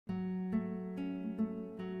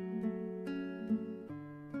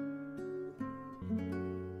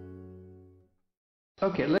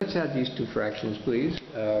Okay, let's add these two fractions, please.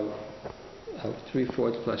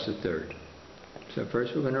 3/4 plus a third. So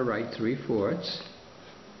first we're going to write 3/4,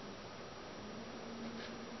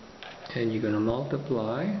 and you're going to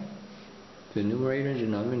multiply the numerator and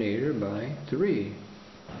denominator by 3.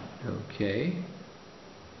 Okay,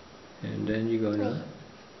 and then you're going to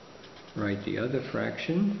write the other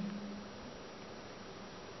fraction.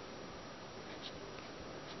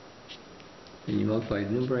 And you multiply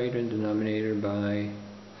the numerator and denominator by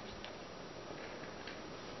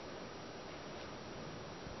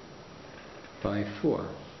 4.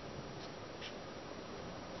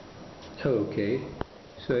 Okay,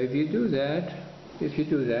 so if you do that,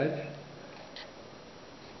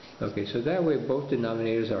 okay, so that way both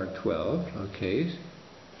denominators are 12. Okay.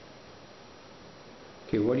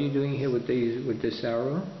 Okay, what are you doing here with this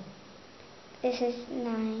arrow? This is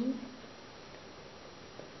 9.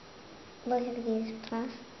 Look at these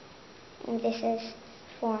plus, and this is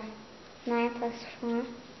 4. 9 plus 4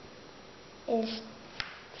 is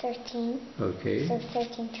 13. Okay. So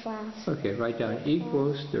 13/12. Okay, write down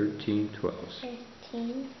equals 13/12.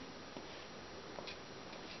 13.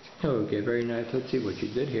 Okay, very nice. Let's see what you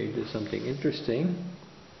did here. You did something interesting.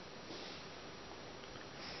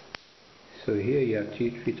 So here you have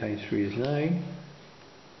 3 times 3 is 9.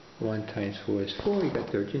 1 times 4 is 4. You got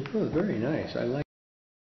 13/12. Very nice. I like